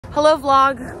Hello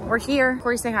vlog, we're here.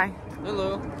 Corey, say hi.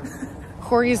 Hello.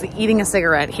 Corey's eating a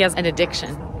cigarette. He has an addiction.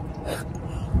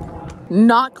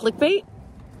 Not clickbait.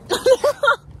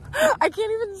 I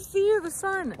can't even see the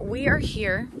sun. We are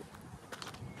here.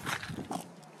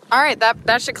 All right,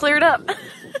 that should clear it up.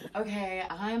 Okay,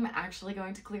 I'm actually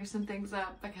going to clear some things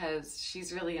up because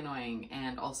she's really annoying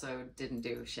and also didn't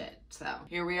do shit. So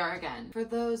here we are again. For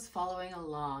those following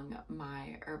along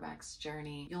my URBEX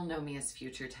journey, you'll know me as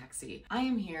Future Techie. I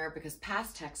am here because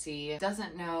past Techie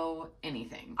doesn't know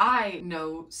anything. I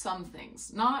know some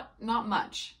things, not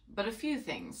much, but a few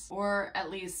things, or at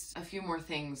least a few more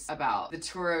things about the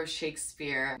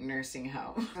TOURO-SHAKSPEARE nursing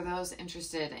home. For those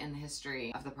interested in the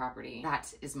history of the property,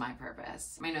 that is my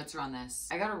purpose. My notes are on this.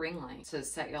 I got a ring light to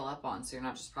set y'all up on so you're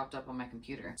not just propped up on my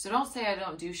computer. So don't say I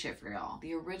don't do shit for y'all.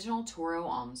 The original Touro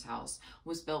Almshouse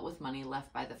was built with money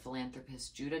left by the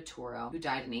philanthropist Judah Touro, who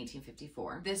died in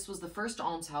 1854. This was the first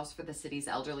almshouse for the city's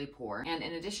elderly poor, and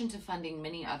in addition to funding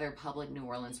many other public New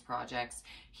Orleans projects,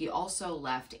 he also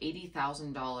left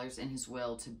 $80,000 in his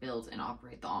will to build and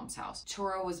operate the almshouse.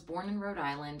 Touro was born in Rhode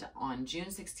Island on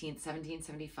June 16,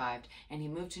 1775, and he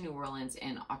moved to New Orleans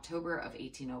in October of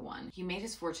 1801. He made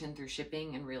his fortune through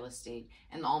shipping and real estate,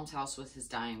 and the almshouse was his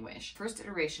dying wish. First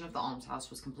iteration of the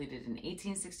almshouse was completed in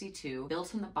 1862,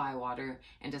 built in the Bywater,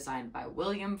 and designed by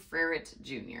William Freret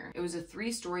Jr. It was a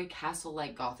 3-story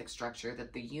castle-like Gothic structure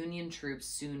that the Union troops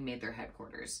soon made their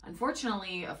headquarters.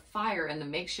 Unfortunately, a fire in the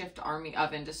makeshift army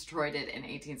oven destroyed it in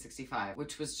 1865,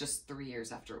 which was just 3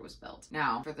 years after it was built.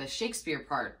 Now, for the Shakespeare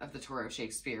part of the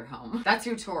TOURO-SHAKSPEARE home, that's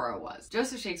who Touro was.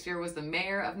 Joseph Shakespeare was the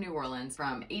mayor of New Orleans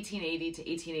from 1880 to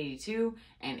 1882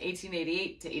 and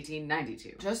 1888 to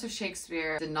 1892. Joseph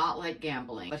Shakespeare did not like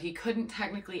gambling, but he couldn't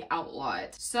technically outlaw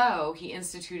it, so he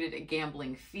instituted a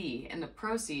gambling fee, and the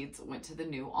proceeds went to the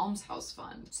new almshouse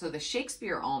fund. So the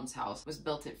Shakespeare Almshouse was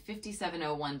built at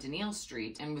 5701 Daniel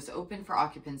Street and was open for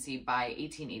occupancy by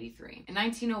 1883. In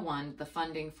 1901, the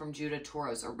funding from Judah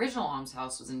Touro's original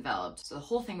almshouse was enveloped, so the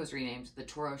whole thing was renamed the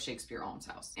TOURO-SHAKSPEARE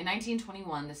Almshouse. In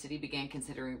 1921, the city began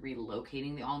considering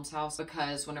relocating the almshouse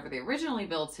because whenever they originally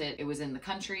built it, it was in the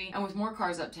country, and with more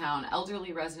cars uptown,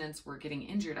 elderly residents were getting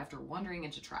injured after wandering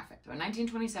into traffic. So in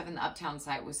 1927, the uptown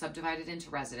site was subdivided into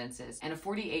residences, and a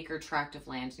 40-acre tract of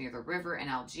land near the river in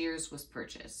Algiers was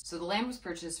purchased. So the land was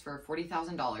purchased for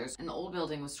 $40,000, and the old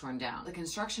building was torn down. The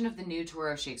construction of the new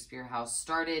TOURO-SHAKSPEARE house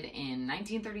started in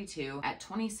 1932 at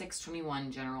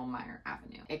 2621 General Meyer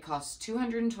Avenue. It cost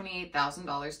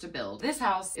 $228,000 to build. This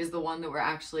house is the one that we're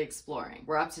actually exploring.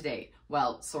 We're up to date.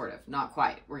 Well, sort of, not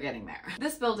quite. We're getting there.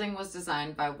 This building was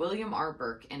designed by William R.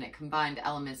 Burke, and it combined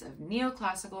elements of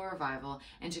neoclassical revival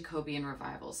and Jacobean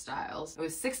revival styles. It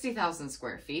was 60,000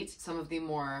 square feet. Some of the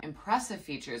more impressive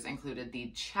features included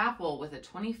the chapel with a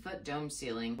 20-foot dome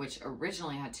ceiling, which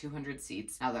originally had 200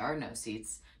 seats. Now there are no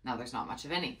seats. Now there's not much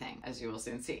of anything, as you will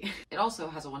soon see. It also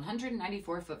has a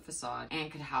 194-foot facade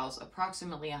and could house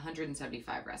approximately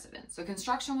 175 residents. So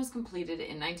construction was completed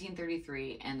in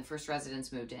 1933, and the first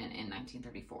residents moved in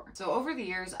 1934. So over the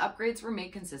years, upgrades were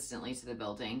made consistently to the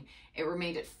building. It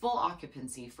remained at full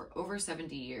occupancy for over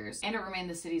 70 years, and it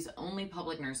remained the city's only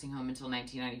public nursing home until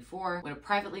 1994, when a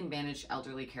privately managed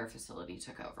elderly care facility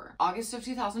took over. August of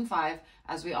 2005,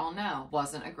 as we all know,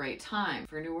 wasn't a great time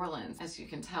for New Orleans, as you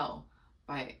can tell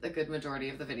by the good majority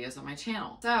of the videos on my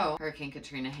channel. So, Hurricane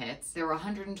Katrina hits. There were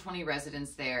 120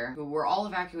 residents there who were all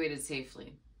evacuated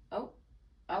safely. Oh.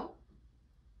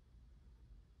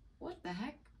 What the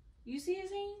heck? You see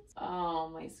his hands? Oh,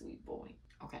 my sweet boy.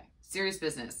 Okay, serious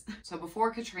business. So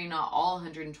before Katrina, all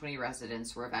 120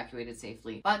 residents were evacuated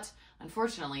safely, but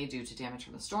unfortunately, due to damage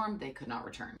from the storm, they could not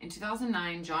return. In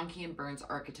 2009, John Key and Burns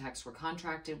Architects were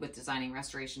contracted with designing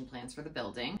restoration plans for the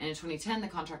building, and in 2010, the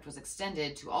contract was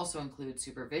extended to also include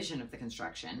supervision of the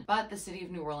construction, but the city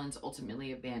of New Orleans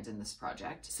ultimately abandoned this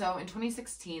project. So in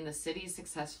 2016, the city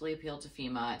successfully appealed to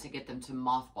FEMA to get them to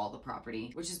mothball the property,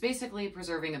 which is basically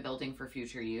preserving a building for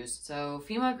future use. So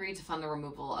FEMA agreed to fund the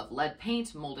removal of lead paint,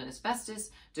 mold and asbestos,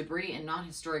 debris and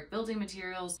non-historic building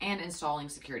materials, and installing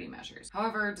security measures.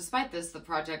 However, despite this, the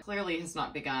project clearly has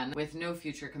not begun, with no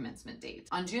future commencement date.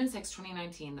 On June 6,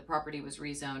 2019, the property was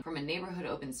rezoned from a neighborhood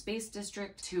open space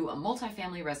district to a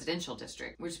multifamily residential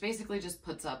district, which basically just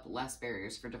puts up less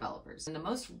barriers for developers. In the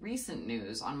most recent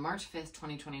news, on March 5th,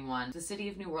 2021, the city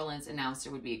of New Orleans announced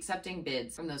it would be accepting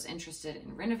bids from those interested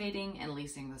in renovating and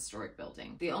leasing the historic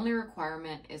building. The only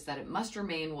requirement is that it must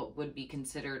remain what would be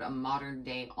considered a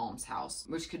modern-day almshouse,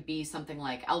 which could be something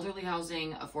like elderly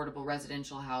housing, affordable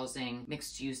residential housing,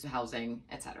 mixed-use housing, housing,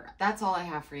 etc. That's all I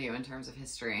have for you in terms of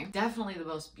history. Definitely the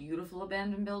most beautiful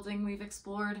abandoned building we've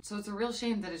explored, so it's a real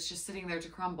shame that it's just sitting there to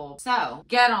crumble. So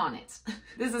get on it.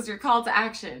 This is your call to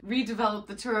action. Redevelop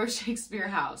the TOURO-SHAKSPEARE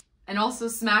house. And also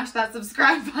smash that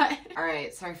subscribe button. All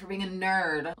right, sorry for being a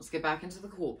nerd. Let's get back into the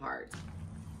cool part.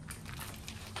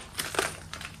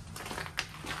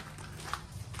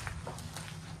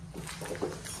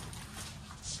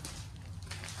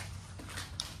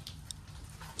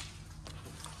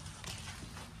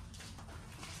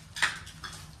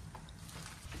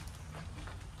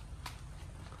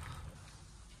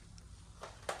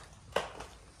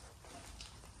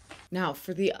 Now,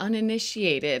 for the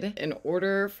uninitiated, in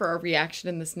order for our reaction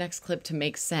in this next clip to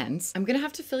make sense, I'm gonna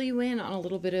have to fill you in on a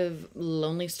little bit of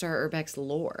Lonely Star URBEX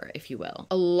lore, if you will.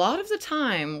 A lot of the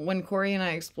time when Corey and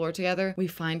I explore together, we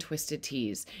find twisted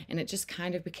teas, and it just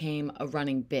kind of became a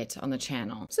running bit on the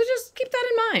channel. So just keep that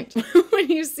in mind when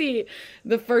you see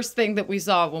the first thing that we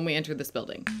saw when we entered this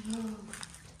building.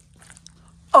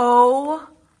 Oh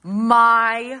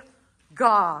my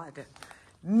God.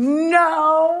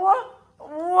 No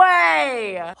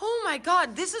way! Oh my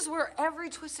God, this is where every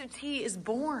twisted tea is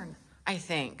born, I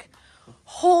think.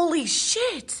 Holy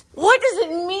shit! What does it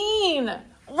mean?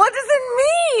 What does it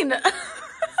mean?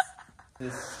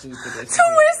 This stupid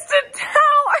Twisted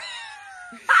Tower!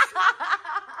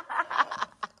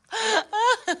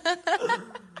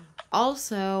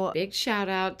 Also, big shout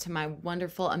out to my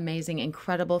wonderful, amazing,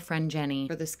 incredible friend Jenny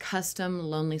for this custom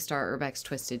Lonely Star URBEX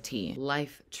twisted tea.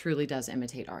 Life truly does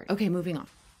imitate art. Okay, moving on.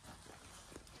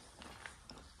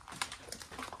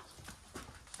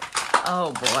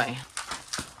 Oh boy.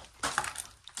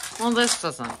 Well, this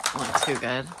doesn't look too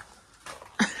good.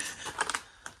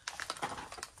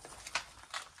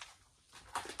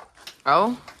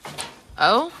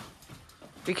 Oh,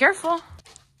 be careful.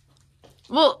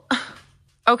 Well,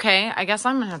 okay, I guess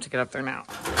I'm gonna have to get up there now.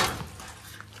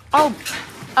 Oh,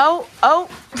 oh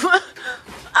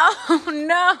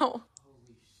no. Holy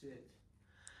shit.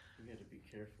 You gotta be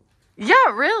careful.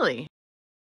 Yeah, really.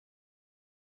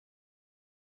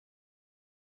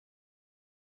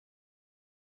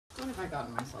 What have I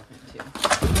gotten myself into?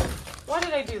 Why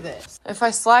did I do this? If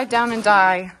I slide down and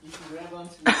die. You can grab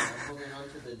onto me while holding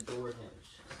onto the door hinge.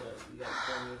 So you got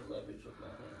plenty of leverage with my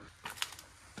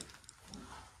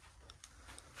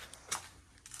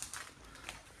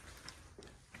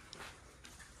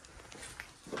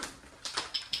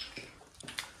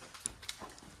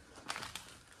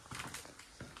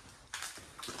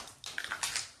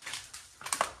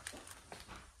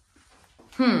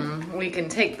hand. We can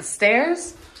take the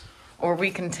stairs. Or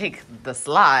we can take the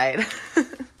slide.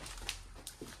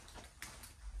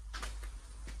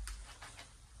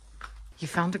 You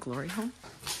found a glory hole?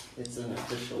 It's an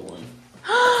official one.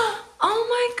 Oh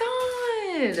my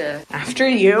God. After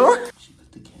you. She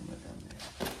put the camera down there.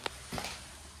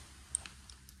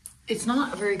 It's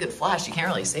not a very good flash. You can't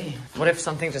really see. What if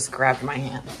something just grabbed my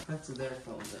hand? That's their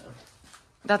phone though.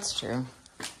 That's true.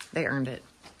 They earned it.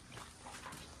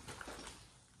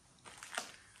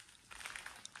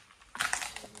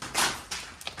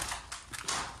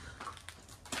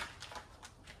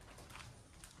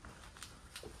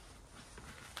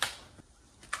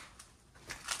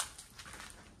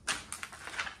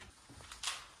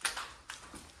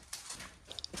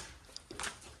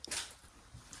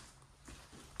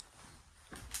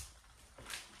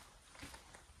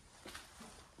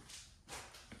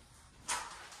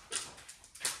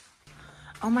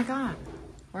 Oh my God,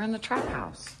 we're in the trap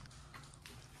house.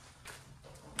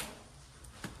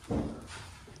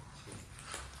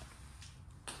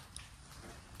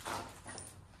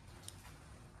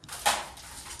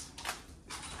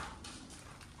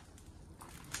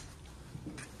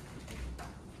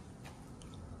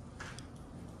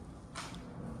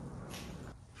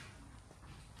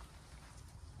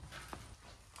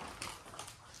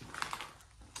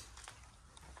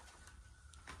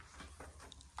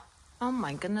 Oh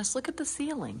my goodness, look at the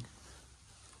ceiling.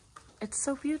 It's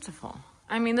so beautiful.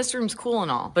 I mean, this room's cool and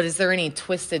all, but is there any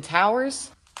twisted towers?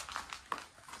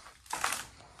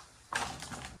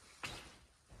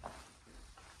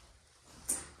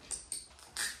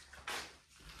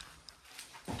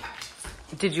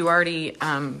 Did you already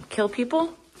kill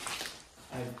people?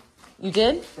 You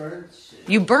did? Burnt shit.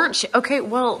 You burnt shit? Okay,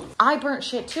 well, I burnt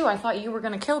shit too. I thought you were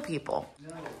gonna kill people.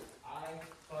 No, I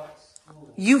fucked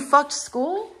school. You fucked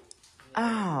school?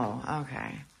 Oh,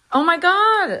 okay. Oh my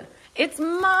God, it's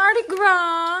Mardi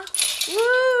Gras.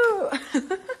 Woo!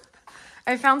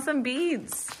 I found some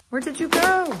beads. Where did you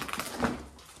go?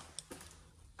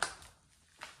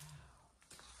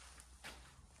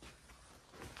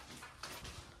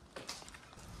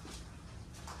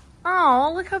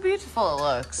 Oh, look how beautiful it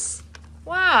looks.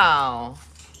 Wow.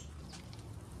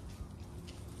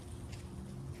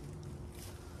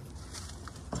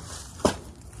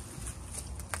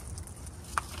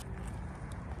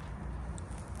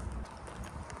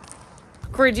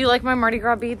 Corey, do you like my Mardi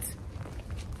Gras beads?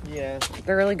 Yeah.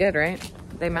 They're really good, right?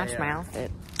 They match Yeah. my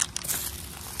outfit.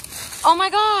 Oh my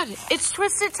God, it's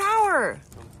Twisted Tower.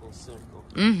 Come full circle.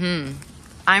 Mm-hmm.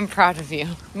 I'm proud of you.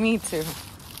 Me too.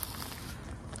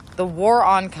 The war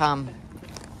on cum.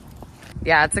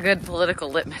 Yeah, it's a good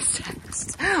political litmus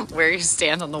test. Where you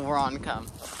stand on the war on cum.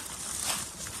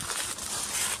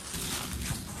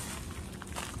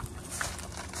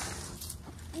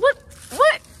 What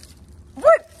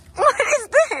is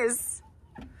this?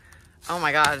 Oh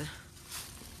my God.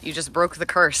 You just broke the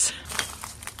curse.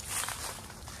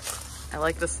 I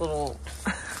like this little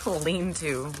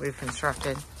lean-to we've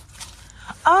constructed.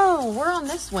 Oh, we're on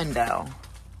this window.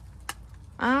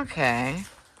 Okay.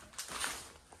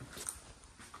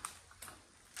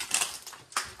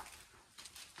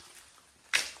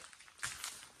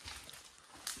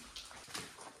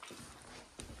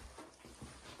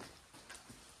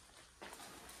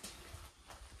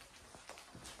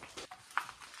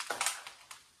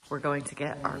 We're going to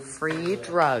get our free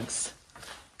drugs.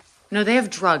 No, they have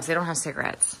drugs. They don't have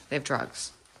cigarettes. They have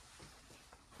drugs.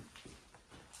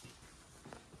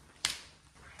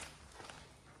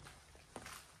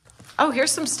 Oh,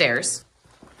 here's some stairs.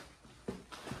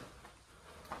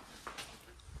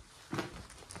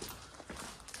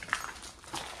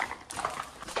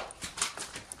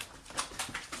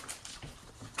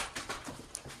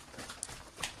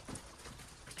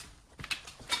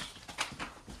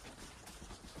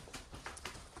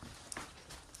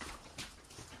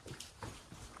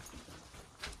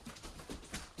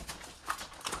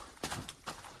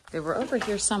 They were over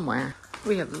here somewhere.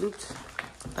 We have looped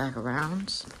back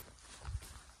around.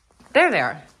 There they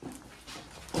are.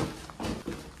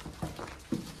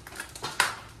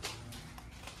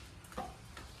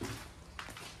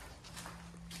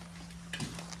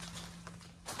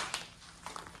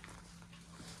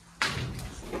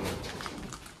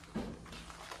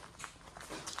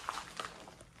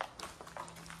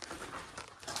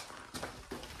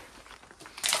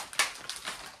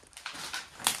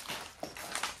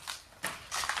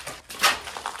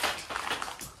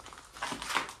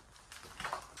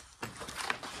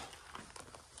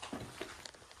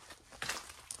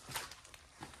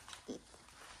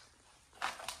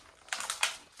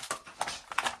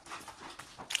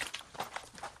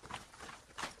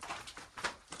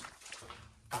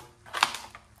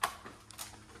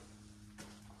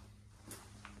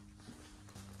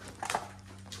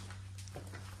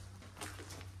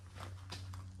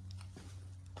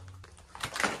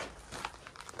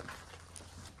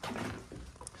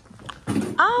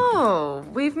 Oh,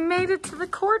 we've made it to the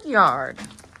courtyard.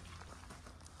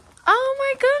 Oh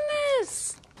my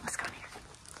goodness. Let's go in here.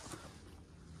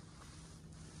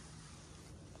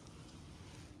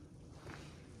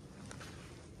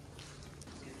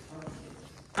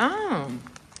 Oh,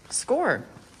 score.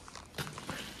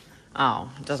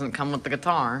 Oh, it doesn't come with the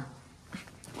guitar.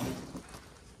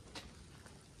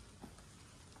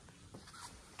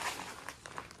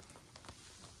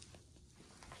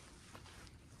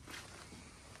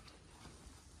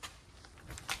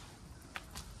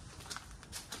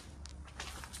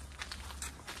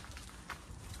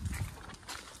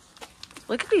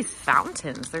 Look at these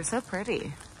fountains. They're so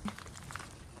pretty.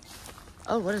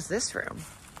 Oh, what is this room?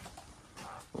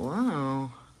 Whoa.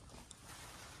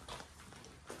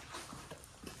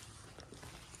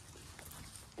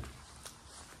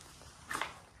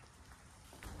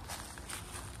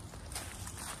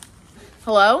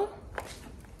 Hello?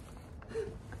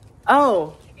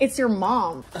 Oh, it's your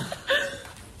mom.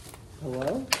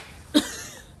 Hello?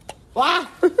 Wow.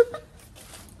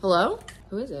 Hello?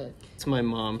 Who is it? It's my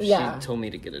mom. Yeah. She told me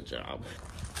to get a job.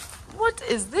 What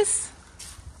is this?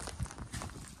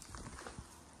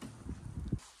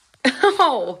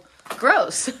 Oh,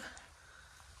 gross.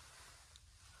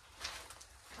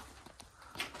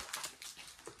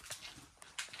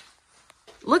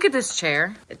 Look at this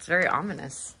chair. It's very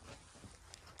ominous.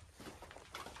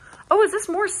 Oh, is this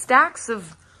more stacks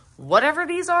of whatever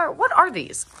these are? What are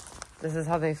these? This is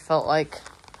how they felt like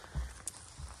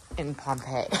in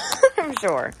Pompeii, I'm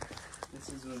sure. This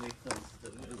is when they filmed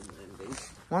the moon landing.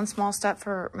 One small step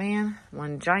for man,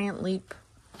 one giant leap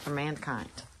for mankind.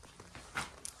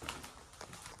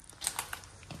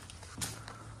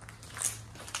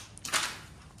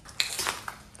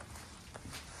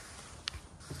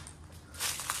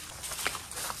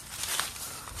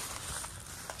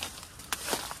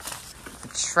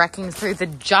 Trekking through the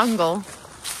jungle.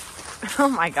 Oh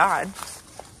my God.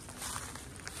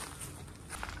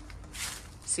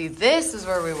 See, this is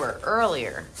where we were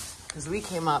earlier because we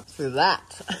came up through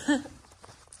that.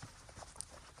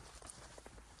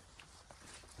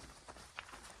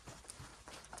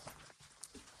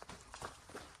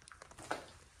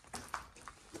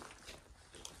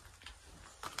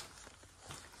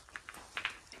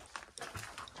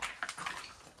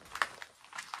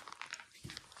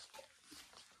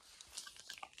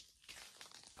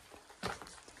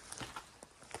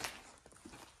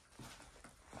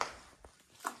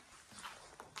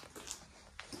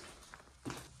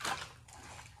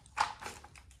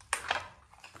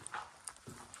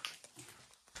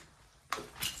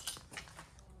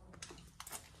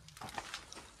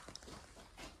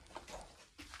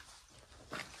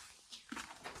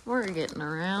 We're getting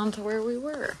around to where we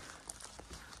were.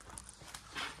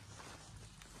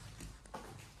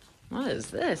 What is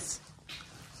this?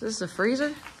 Is this a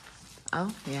freezer?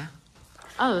 Oh, yeah.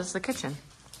 Oh, this is the kitchen.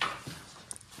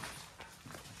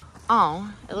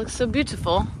 Oh, it looks so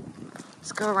beautiful.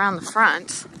 Let's go around the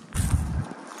front.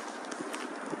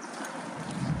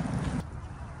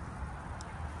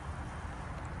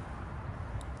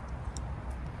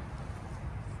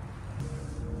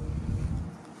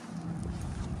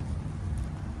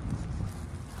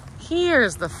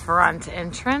 Here's the front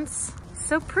entrance.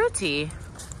 So pretty.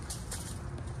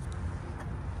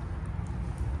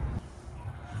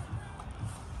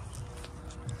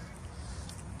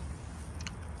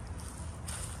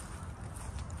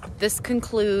 This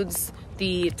concludes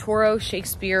the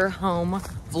TOURO-SHAKSPEARE home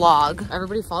vlog.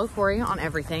 Everybody follow Corey on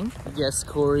everything. Yes,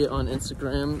 Corey on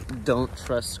Instagram. Don't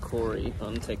trust Corey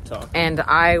on TikTok. And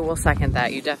I will second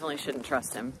that. You definitely shouldn't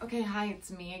trust him. Okay, hi, it's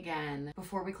me again.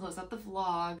 Before we close out the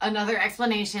vlog, another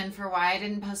explanation for why I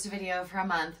didn't post a video for a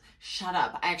month. Shut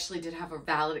up. I actually did have a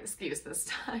valid excuse this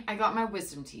time. I got my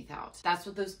wisdom teeth out. That's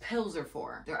what those pills are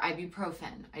for. They're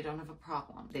ibuprofen. I don't have a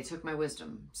problem. They took my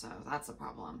wisdom, so that's a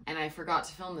problem. And I forgot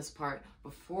to film this part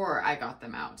before I got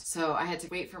them out. So I had to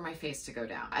wait for my face to go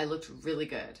down. I looked really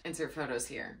good. Insert photos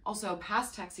here. Also,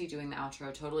 past Taxi doing the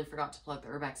outro, totally forgot to plug the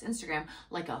URBEX Instagram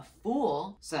like a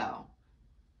fool. So,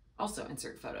 also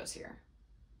insert photos here.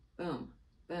 Boom.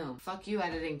 Boom. Fuck you,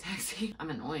 editing Taxi. I'm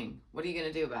annoying. What are you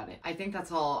gonna do about it? I think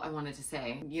that's all I wanted to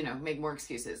say. You know, make more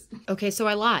excuses. Okay, so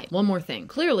I lied. One more thing.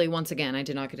 Clearly, once again, I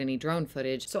did not get any drone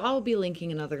footage, so I'll be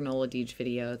linking another NOLA Deej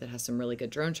video that has some really good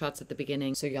drone shots at the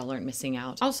beginning, so y'all aren't missing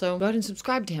out. Also, go ahead and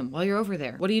subscribe to him while you're over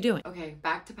there. What are you doing? Okay,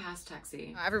 back to past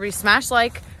Taxi. Everybody smash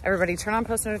like, everybody turn on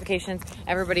post notifications,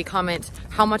 everybody comment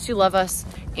how much you love us,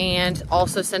 and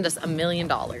also send us $1 million.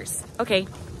 Okay,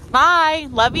 bye.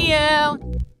 Love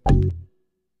you.